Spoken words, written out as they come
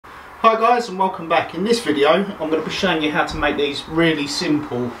Hi guys, and welcome back. In this video I'm going to be showing you how to make these really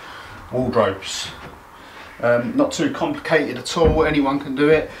simple wardrobes. Not too complicated at all, anyone can do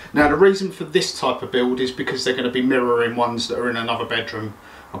it. Now the reason for this type of build is because they're going to be mirroring ones that are in another bedroom.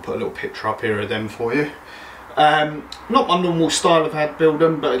 I'll put a little picture up here of them for you. Not my normal style of how to build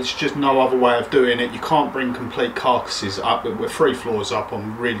them, but it's just no other way of doing it. You can't bring complete carcasses up, we're 3 floors up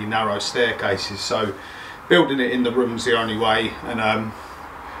on really narrow staircases, so building it in the room's the only way. And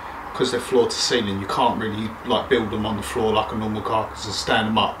because they're floor to ceiling, you can't really like build them on the floor like a normal carcass and stand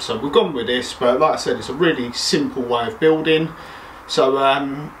them up. So we've gone with this, but like I said, it's a really simple way of building. So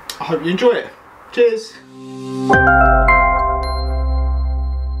I hope you enjoy it. Cheers.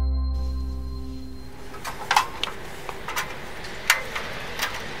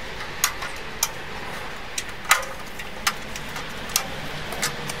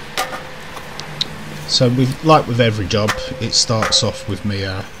 So like with every job, it starts off with me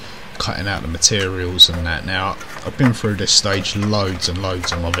cutting out the materials and that. Now I've been through this stage loads and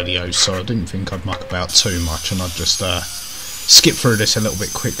loads of my videos, so I didn't think I'd muck about too much, and I'd just skip through this a little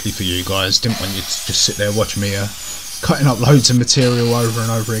bit quickly for you guys. Didn't want you to just sit there watching me cutting up loads of material over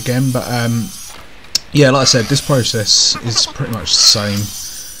and over again. But yeah, like I said, this process is pretty much the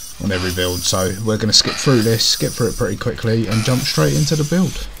same on every build, so we're going to skip through this, get through it pretty quickly and jump straight into the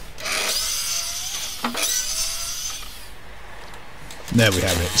build. There we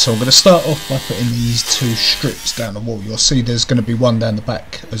have it. So I'm going to start off by putting these 2 strips down the wall. You'll see there's going to be one down the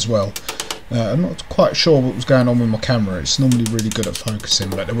back as well. I'm not quite sure what was going on with my camera. It's normally really good at focusing,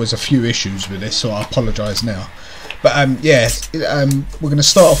 but there was a few issues with this, so I apologise now. But yeah, we're going to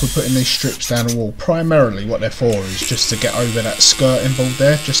start off with putting these strips down the wall. Primarily what they're for is just to get over that skirting board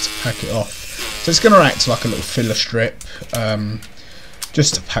there, just to pack it off. So it's going to act like a little filler strip.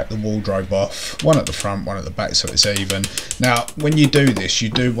 Just to pack the wardrobe off, one at the front, one at the back, so it's even. Now when you do this, you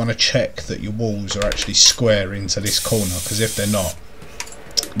do want to check that your walls are actually square into this corner, because if they're not,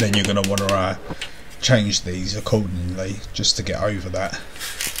 then you're going to want to change these accordingly just to get over that.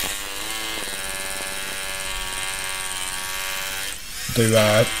 Do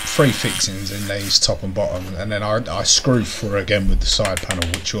 3 fixings in these, top and bottom, and then I screw through again with the side panel,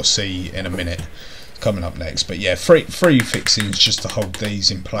 which you'll see in a minute coming up next. But yeah, three fixings just to hold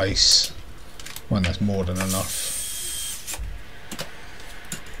these in place. One, that's more than enough.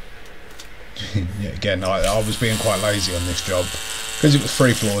 Yeah, again, I was being quite lazy on this job because it was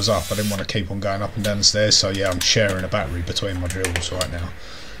 3 floors up. I didn't want to keep on going up and down the stairs, so yeah, I'm sharing a battery between my drills right now,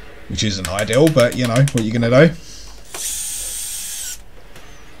 which isn't ideal, but you know what you're gonna do.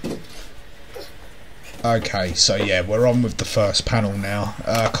 Okay, so yeah, we're on with the first panel now.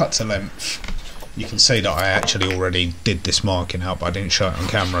 Cut to length. You can see that I actually already did this marking out, but I didn't show it on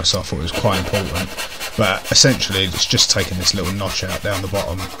camera, so I thought it was quite important. But essentially it's just taking this little notch out down the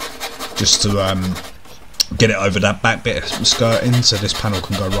bottom just to get it over that back bit of skirting, so this panel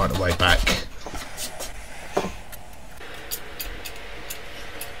can go right the way back.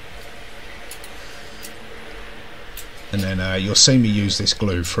 And then you'll see me use this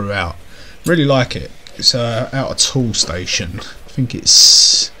glue throughout. Really like it. It's out of Tool Station. I think it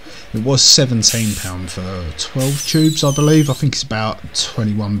was £17 for 12 tubes, I believe. I think it's about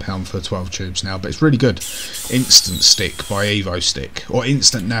 £21 for 12 tubes now, but it's really good. Instant Stick by Evo Stick, or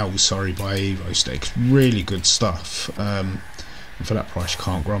Instant Nails, sorry, by Evo Stick. It's really good stuff. And for that price, you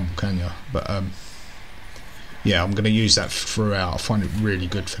can't grumble, can you? But yeah, I'm going to use that throughout. I find it really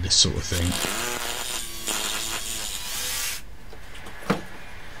good for this sort of thing.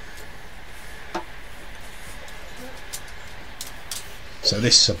 So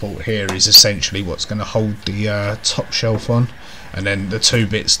this support here is essentially what's going to hold the top shelf on, and then the 2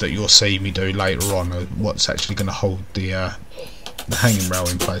 bits that you'll see me do later on are what's actually going to hold the hanging rail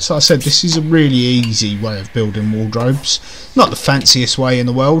in place. Like I said, this is a really easy way of building wardrobes. Not the fanciest way in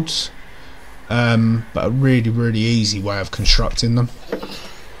the world, but a really, really easy way of constructing them.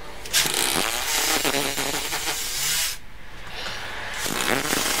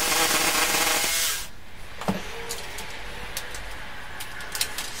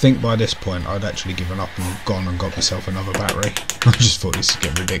 I think by this point I'd actually given up and gone and got myself another battery. I just thought this is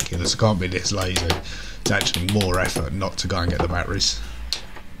getting ridiculous. I can't be this lazy. It's actually more effort not to go and get the batteries.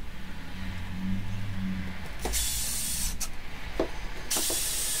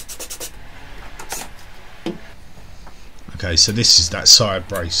 Okay, so this is that side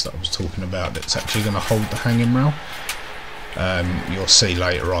brace that I was talking about that's actually going to hold the hanging rail. You'll see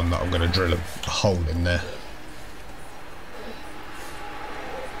later on that I'm going to drill a hole in there.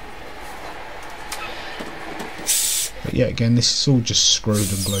 But yeah, again, this is all just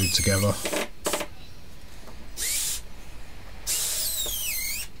screwed and glued together.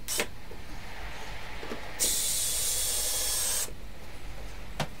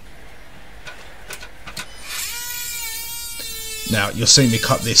 Now you'll see me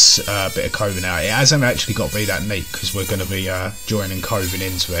cut this bit of coving out. It hasn't actually got to be that neat because we're going to be joining coving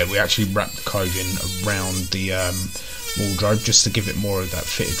into it. We actually wrapped the coving around the wardrobe just to give it more of that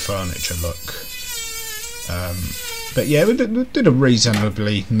fitted furniture look. But yeah, we did a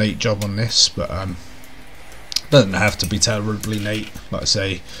reasonably neat job on this, but doesn't have to be terribly neat. Like I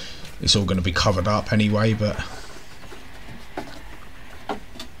say, it's all going to be covered up anyway, but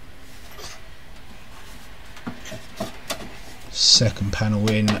second panel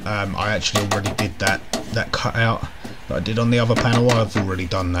in, I actually already did that cut out that I did on the other panel. I've already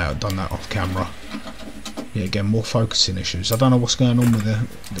done that. I've done that off camera. Yeah, again, more focusing issues. I don't know what's going on with it.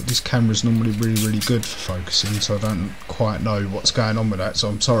 This camera's normally really good for focusing, so I don't quite know what's going on with that, so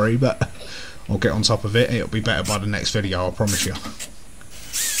I'm sorry, but I'll get on top of it. It'll be better by the next video, I promise you.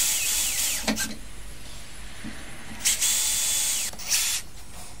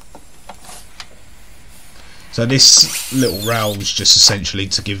 So this little rail is just essentially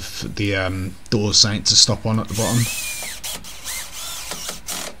to give the doors something to stop on at the bottom.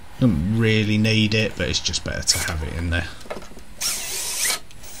 Don't really need it, but it's just better to have it in there.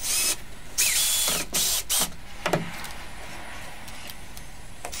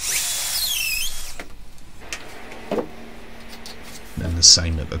 Then the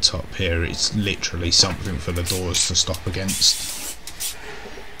same at the top here. It's literally something for the doors to stop against.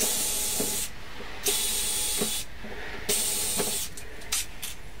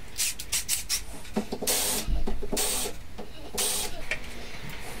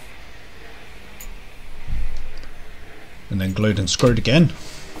 And then glued and screwed again.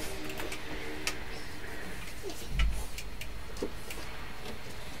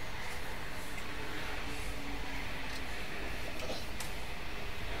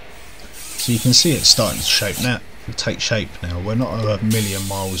 So you can see it's starting to take shape now. We're not a million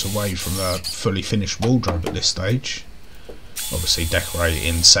miles away from a fully finished wardrobe at this stage. Obviously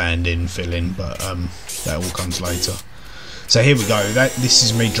decorating, sanding, filling, but that all comes later. So here we go. This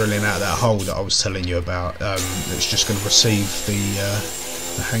is me drilling out that hole that I was telling you about. It's just going to receive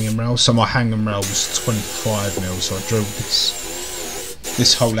the hanging rail. So my hanging rail was 25mm, so I drilled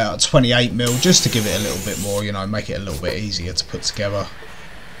this hole out at 28mm just to give it a little bit more, you know, make it a little bit easier to put together.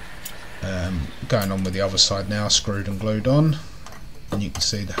 Going on with the other side now, screwed and glued on, and you can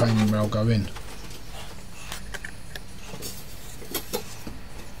see the hanging rail go in.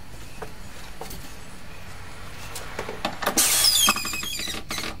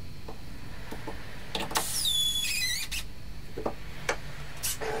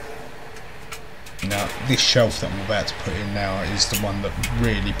 Now this shelf that I'm about to put in now is the one that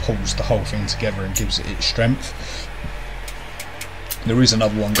really pulls the whole thing together and gives it its strength. There is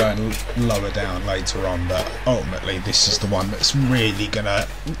another one going lower down later on, but ultimately this is the one that's really going to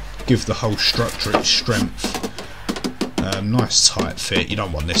give the whole structure its strength. Nice tight fit. You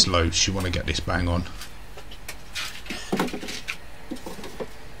don't want this loose, you want to get this bang on.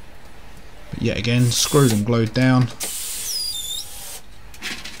 But yet again, screwed and glued down.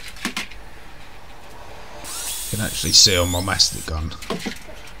 You can actually see on my mastic gun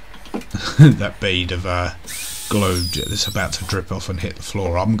that bead of glue that's about to drip off and hit the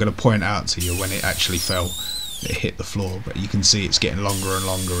floor. I'm going to point out to you when it actually fell, it hit the floor, but you can see it's getting longer and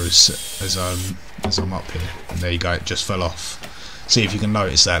longer as I'm up here. And there you go, it just fell off. See if you can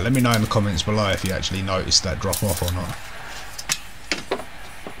notice that. Let me know in the comments below if you actually noticed that drop off or not.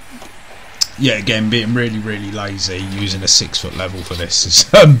 Yeah, again, being really lazy, using a 6-foot level for this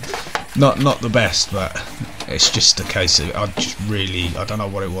is not the best, but it's just a case of I don't know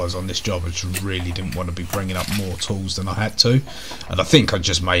what it was on this job. I just really didn't want to be bringing up more tools than I had to, and I think I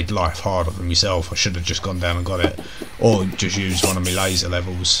just made life harder for myself. I should have just gone down and got it, or just used one of my laser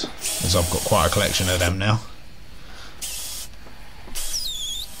levels, as I've got quite a collection of them now.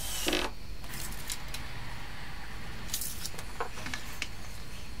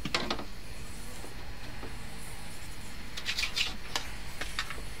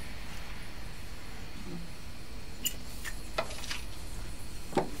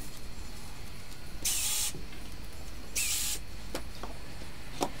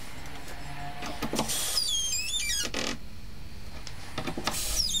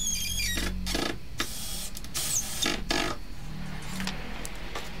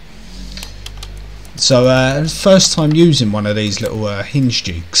 So first time using one of these little hinge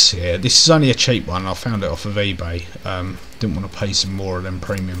jigs here. This is only a cheap one. I found it off of eBay. Didn't want to pay some more of them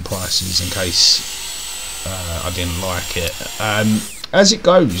premium prices in case I didn't like it. As it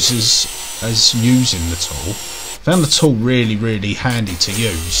goes, as using the tool, found the tool really handy to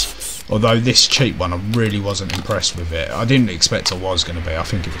use. Although this cheap one, I really wasn't impressed with it. I didn't expect I was going to be. I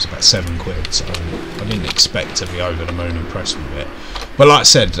think it was about £7, so I didn't expect to be over the moon impressed with it. But like I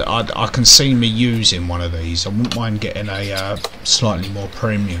said, I can see me using one of these. I wouldn't mind getting a slightly more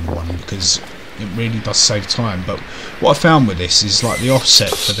premium one, because it really does save time. But what I found with this is, like, the offset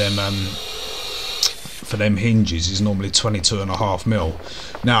for them hinges is normally 22.5mm.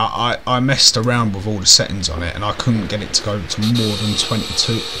 Now I messed around with all the settings on it, and I couldn't get it to go to more than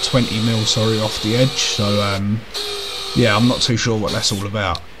 20mm, sorry, off the edge. So yeah, I'm not too sure what that's all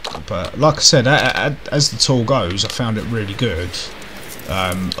about. But like I said, as the tool goes, I found it really good.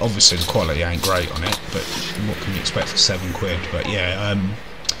 Obviously the quality ain't great on it, but what can you expect for £7? But yeah,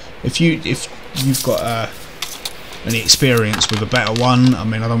 if you've got any experience with a better one, I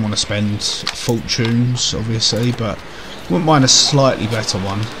mean, I don't want to spend fortunes obviously, but wouldn't mind a slightly better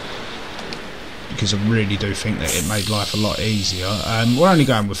one, because I really do think that it made life a lot easier. We're only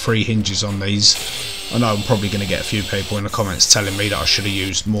going with 3 hinges on these. I know I'm probably going to get a few people in the comments telling me that I should have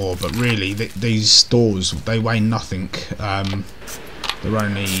used more, but really these doors, they weigh nothing. They're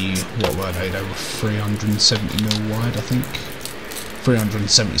only, what were they? They were 370mm wide, I think.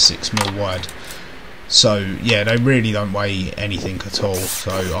 376mm wide. So yeah, they really don't weigh anything at all.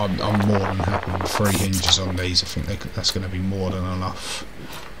 So I'm more than happy with 3 hinges on these. I think that's going to be more than enough.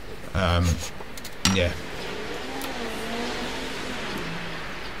 Yeah.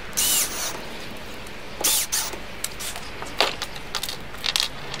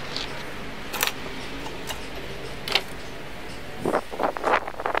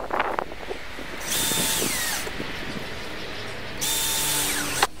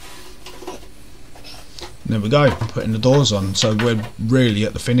 There we go, putting the doors on, so we're really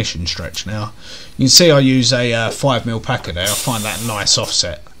at the finishing stretch now. You can see I use a 5mm packer there. I find that nice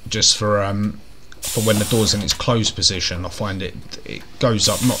offset just for when the door's in its closed position. I find it goes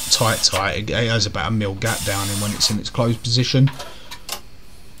up not tight, it has about a mil gap down in when it's in its closed position.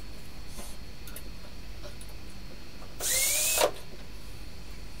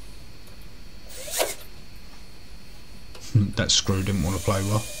 That screw didn't want to play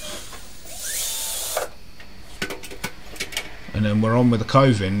well. And then we're on with the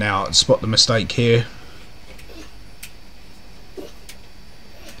coving now. Spot the mistake here.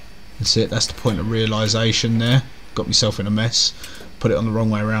 That's it, that's the point of realisation there. Got myself in a mess. Put it on the wrong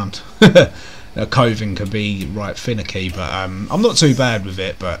way around. Now, coving can be right finicky, but I'm not too bad with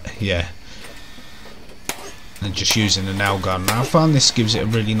it, but yeah. And just using the nail gun. Now I found this gives it a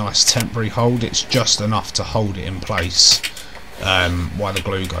really nice temporary hold. It's just enough to hold it in place while the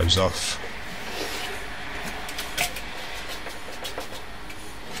glue goes off.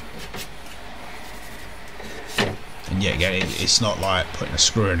 And yeah, again, it's not like putting a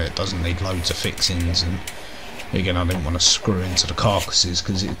screw in it. It doesn't need loads of fixings, and again, I didn't want to screw into the carcasses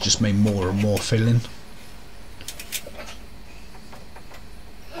because it just made more and more filling.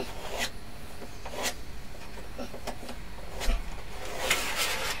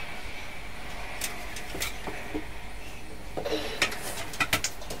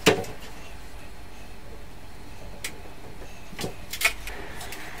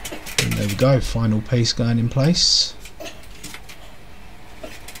 And there we go, final piece going in place.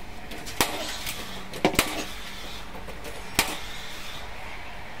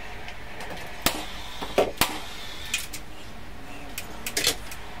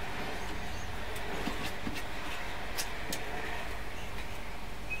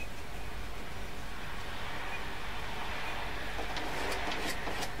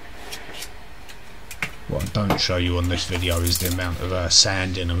 What I don't show you on this video is the amount of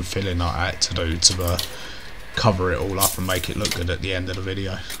sanding and filling I had to do to cover it all up and make it look good at the end of the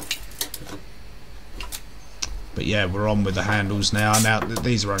video. But yeah, we're on with the handles now. Now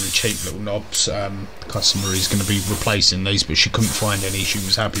these are only cheap little knobs. The customer is going to be replacing these, but she couldn't find any she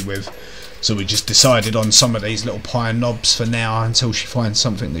was happy with, so we just decided on some of these little pine knobs for now until she finds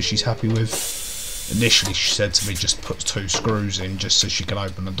something that she's happy with. Initially she said to me just put 2 screws in just so she can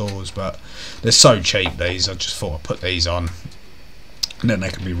open the doors, but they're so cheap these, I just thought I'd put these on and then they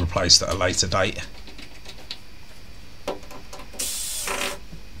can be replaced at a later date.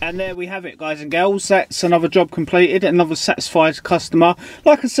 And there we have it, guys and girls. That's another job completed, another satisfied customer.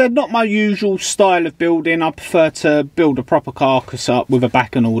 Like I said, not my usual style of building. I prefer to build a proper carcass up with a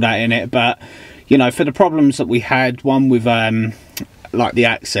back and all that in it, but you know, for the problems that we had, one with like the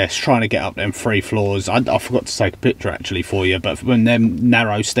access, trying to get up them 3 floors. I forgot to take a picture actually for you, but when them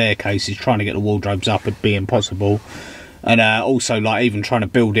narrow staircases, trying to get the wardrobes up would be impossible. And also, like, even trying to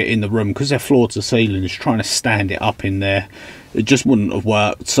build it in the room, because they're floor to ceiling, just trying to stand it up in there. it just wouldn't have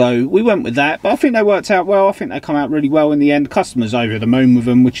worked. So we went with that, but I think they worked out well. I think they come out really well in the end. Customers over the moon with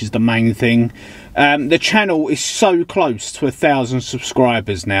them, which is the main thing. The channel is so close to 1,000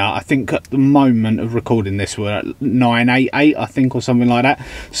 subscribers now. I think at the moment of recording this we're at 988, I think, or something like that.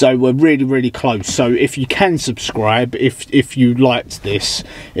 So we're really close. So if you can subscribe, if you liked this,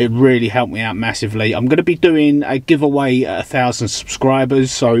 it really helped me out massively. I'm going to be doing a giveaway at 1,000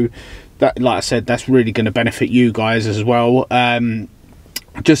 subscribers, so that, like I said, that's really going to benefit you guys as well.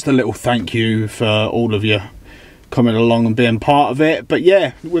 Just a little thank you for all of you coming along and being part of it. But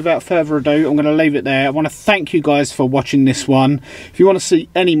yeah, without further ado, I'm going to leave it there. I want to thank you guys for watching this one. If you want to see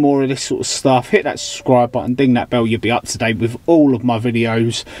any more of this sort of stuff, hit that subscribe button, ding that bell, you'll be up to date with all of my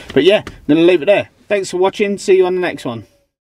videos. But yeah, I'm going to leave it there. Thanks for watching. See you on the next one.